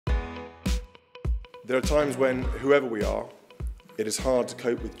There are times when, whoever we are, it is hard to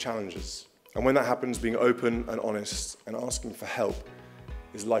cope with challenges. And when that happens, being open and honest and asking for help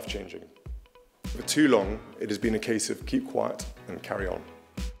is life-changing. For too long, it has been a case of keep quiet and carry on.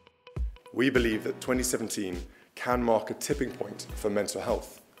 We believe that 2017 can mark a tipping point for mental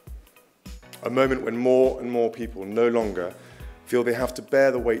health. A moment when more and more people no longer feel they have to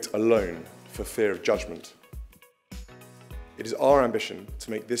bear the weight alone for fear of judgment. It is our ambition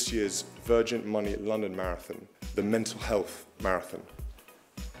to make this year's Virgin Money London Marathon the Mental Health Marathon,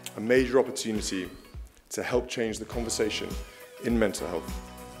 a major opportunity to help change the conversation in mental health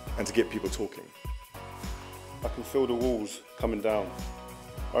and to get people talking. I can feel the walls coming down.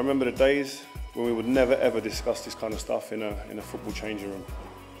 I remember the days when we would never ever discuss this kind of stuff in a football changing room.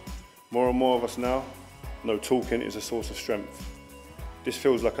 More and more of us now know talking is a source of strength. This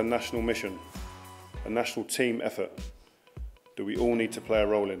feels like a national mission, a national team effort that we all need to play a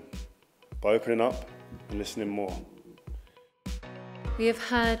role in by opening up and listening more. We have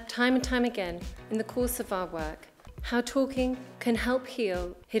heard time and time again in the course of our work how talking can help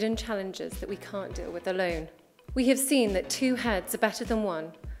heal hidden challenges that we can't deal with alone. We have seen that two heads are better than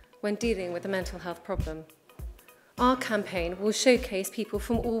one when dealing with a mental health problem. Our campaign will showcase people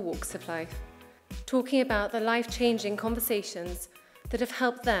from all walks of life, talking about the life-changing conversations that have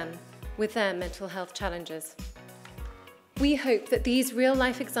helped them with their mental health challenges. We hope that these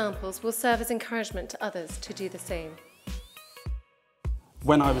real-life examples will serve as encouragement to others to do the same.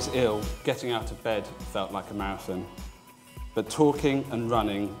 When I was ill, getting out of bed felt like a marathon, but talking and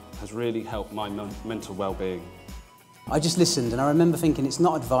running has really helped my mental well-being. I just listened and I remember thinking it's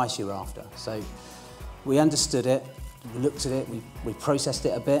not advice you're after, so we understood it, we looked at it, we processed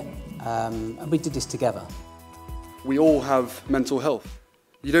it a bit, and we did this together. We all have mental health.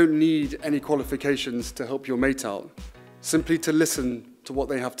 You don't need any qualifications to help your mate out, simply to listen to what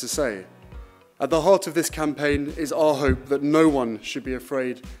they have to say. At the heart of this campaign is our hope that no one should be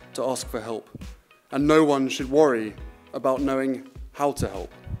afraid to ask for help, and no one should worry about knowing how to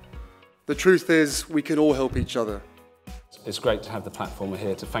help. The truth is, we can all help each other. It's great to have the platform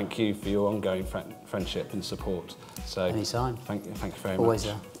here to thank you for your ongoing friendship and support. So, anytime. Thank you very Always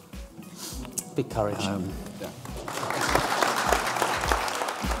much. Big courage. Yeah.